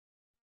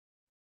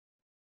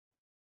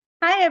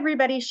Hi,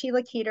 everybody.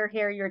 Sheila Keeter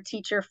here, your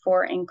teacher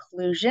for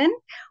inclusion.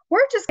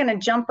 We're just going to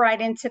jump right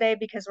in today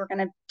because we're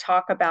going to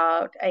talk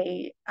about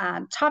a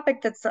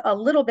topic that's a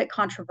little bit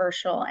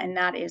controversial, and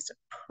that is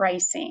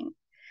pricing.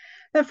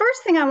 The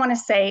first thing I want to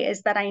say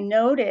is that I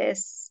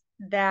notice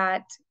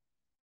that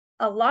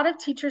a lot of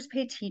teachers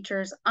pay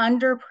teachers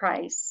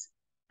underprice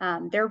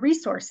their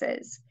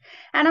resources.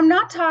 And I'm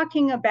not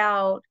talking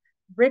about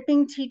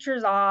ripping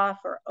teachers off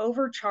or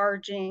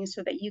overcharging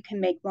so that you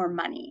can make more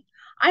money.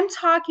 I'm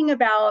talking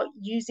about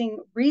using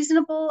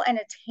reasonable and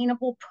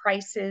attainable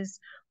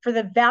prices for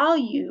the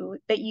value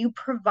that you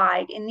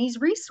provide in these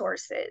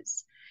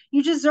resources.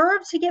 You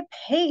deserve to get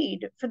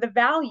paid for the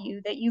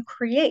value that you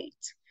create.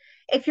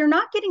 If you're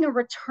not getting a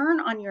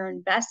return on your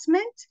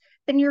investment,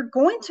 then you're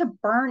going to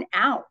burn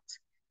out.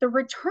 The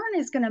return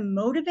is going to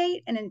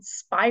motivate and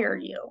inspire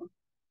you.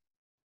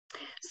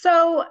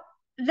 So,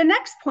 the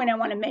next point I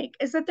want to make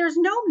is that there's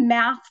no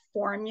math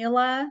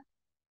formula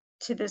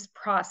to this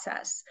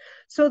process.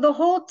 So, the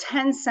whole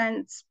 10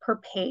 cents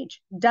per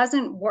page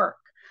doesn't work.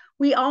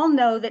 We all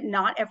know that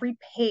not every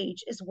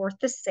page is worth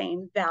the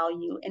same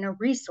value in a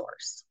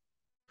resource.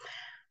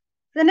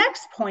 The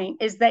next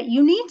point is that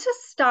you need to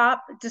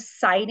stop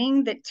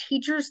deciding that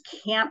teachers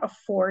can't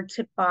afford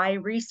to buy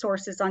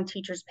resources on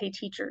Teachers Pay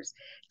Teachers.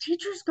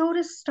 Teachers go to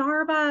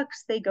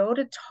Starbucks, they go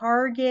to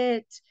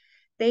Target,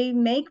 they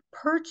make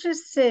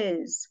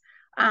purchases.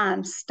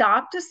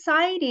 Stop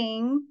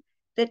deciding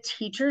that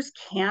teachers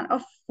can't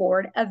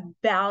afford a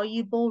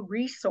valuable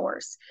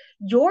resource.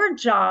 Your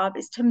job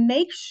is to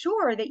make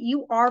sure that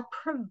you are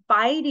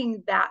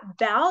providing that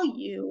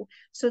value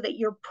so that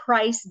your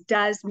price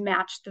does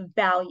match the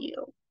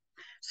value.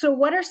 So,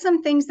 what are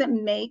some things that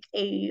make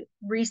a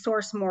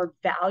resource more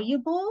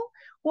valuable?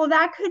 Well,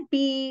 that could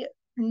be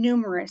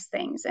numerous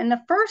things. And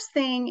the first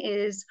thing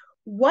is,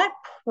 what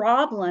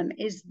problem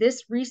is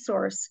this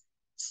resource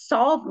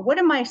solving? What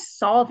am I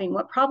solving?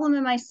 What problem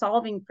am I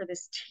solving for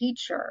this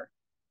teacher?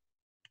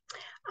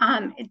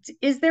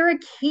 Is there a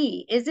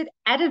key? Is it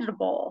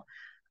editable?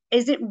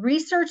 Is it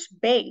research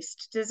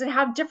based? Does it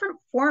have different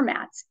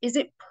formats? Is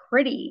it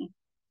pretty?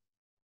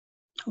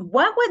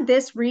 What would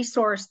this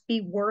resource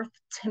be worth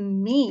to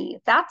me?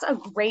 That's a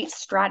great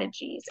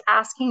strategy, is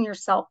asking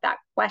yourself that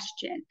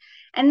question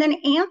and then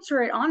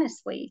answer it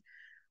honestly.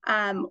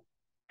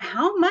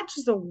 How much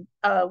is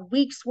a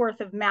week's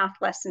worth of math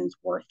lessons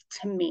worth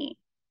to me?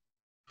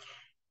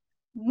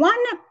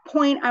 One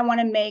point I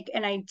want to make,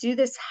 and I do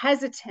this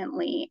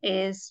hesitantly,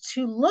 is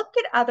to look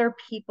at other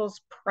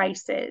people's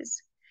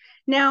prices.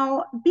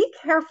 Now, be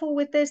careful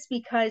with this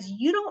because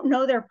you don't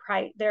know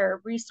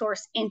their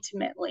resource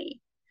intimately.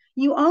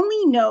 You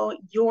only know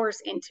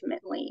yours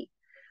intimately.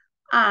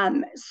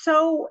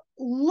 So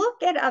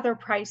look at other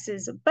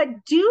prices,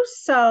 but do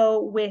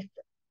so with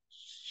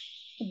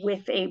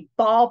a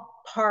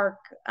ballpark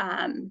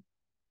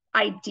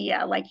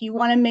idea. Like you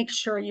want to make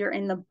sure you're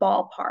in the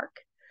ballpark.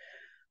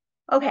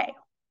 Okay,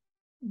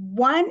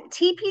 one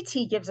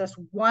TPT gives us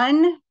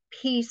one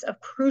piece of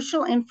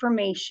crucial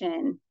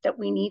information that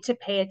we need to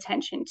pay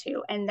attention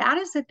to, and that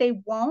is that they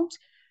won't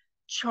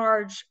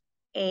charge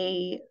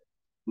a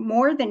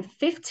more than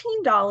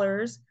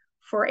 $15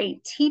 for a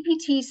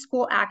TPT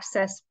school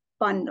access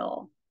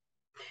bundle.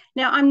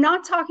 Now, I'm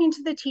not talking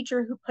to the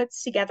teacher who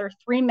puts together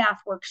 3 math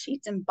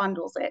worksheets and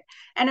bundles it.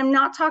 And I'm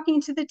not talking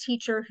to the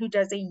teacher who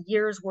does a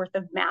year's worth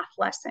of math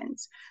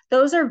lessons.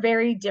 Those are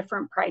very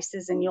different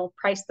prices, and you'll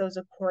price those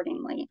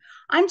accordingly.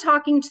 I'm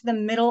talking to the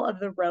middle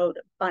of the road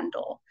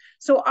bundle.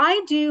 So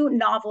I do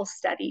novel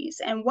studies.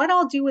 And what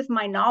I'll do with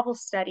my novel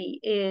study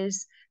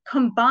is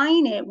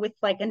combine it with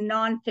like a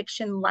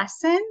nonfiction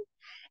lesson.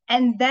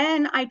 And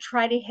then I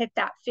try to hit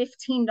that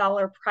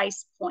 $15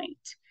 price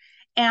point.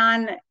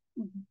 And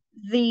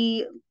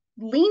the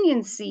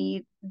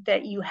leniency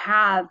that you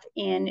have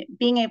in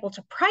being able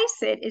to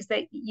price it is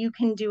that you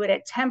can do it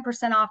at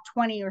 10% off,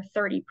 20 or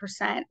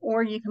 30%,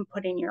 or you can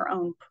put in your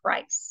own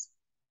price.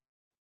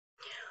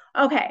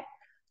 Okay.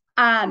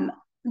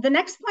 The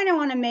next point I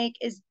want to make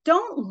is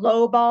don't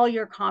lowball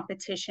your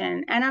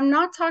competition. And I'm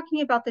not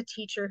talking about the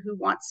teacher who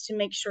wants to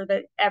make sure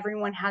that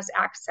everyone has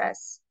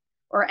access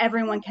or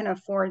everyone can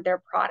afford their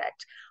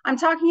product. I'm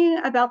talking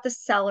about the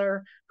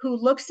seller who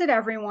looks at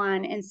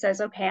everyone and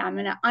says, okay, I'm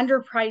going to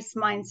underprice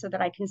mine so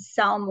that I can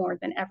sell more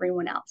than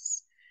everyone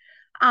else.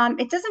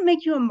 It doesn't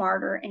make you a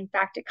martyr. In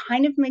fact, it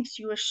kind of makes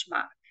you a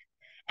schmuck.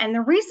 And the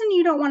reason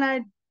you don't want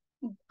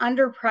to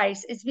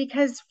underprice is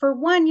because, for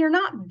one, you're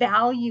not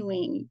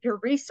valuing your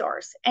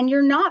resource and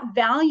you're not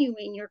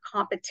valuing your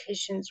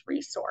competition's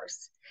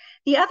resource.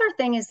 The other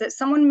thing is that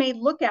someone may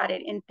look at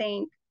it and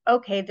think,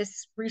 okay,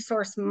 this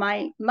resource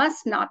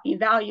must not be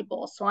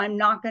valuable, so I'm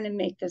not going to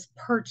make this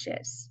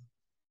purchase.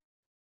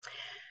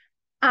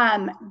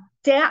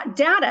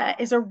 Data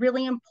is a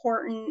really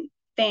important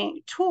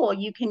tool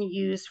you can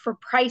use for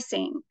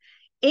pricing.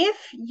 If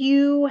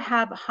you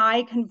have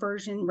high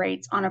conversion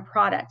rates on a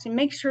product, and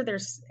make sure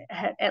there's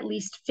at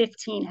least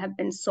 15 have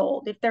been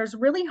sold. If there's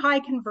really high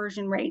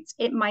conversion rates,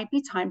 it might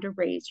be time to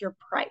raise your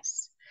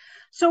price.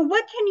 So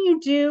what can you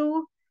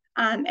do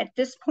At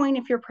this point,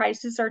 if your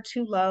prices are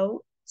too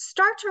low,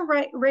 start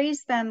to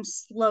raise them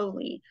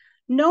slowly.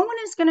 No one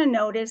is going to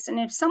notice. And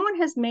if someone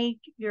has made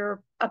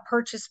a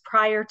purchase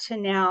prior to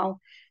now,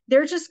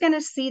 they're just going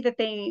to see that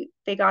they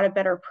got a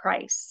better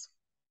price.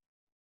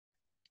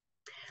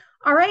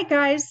 All right,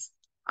 guys,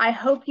 I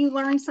hope you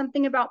learned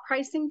something about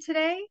pricing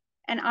today,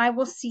 and I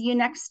will see you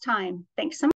next time. Thanks so much.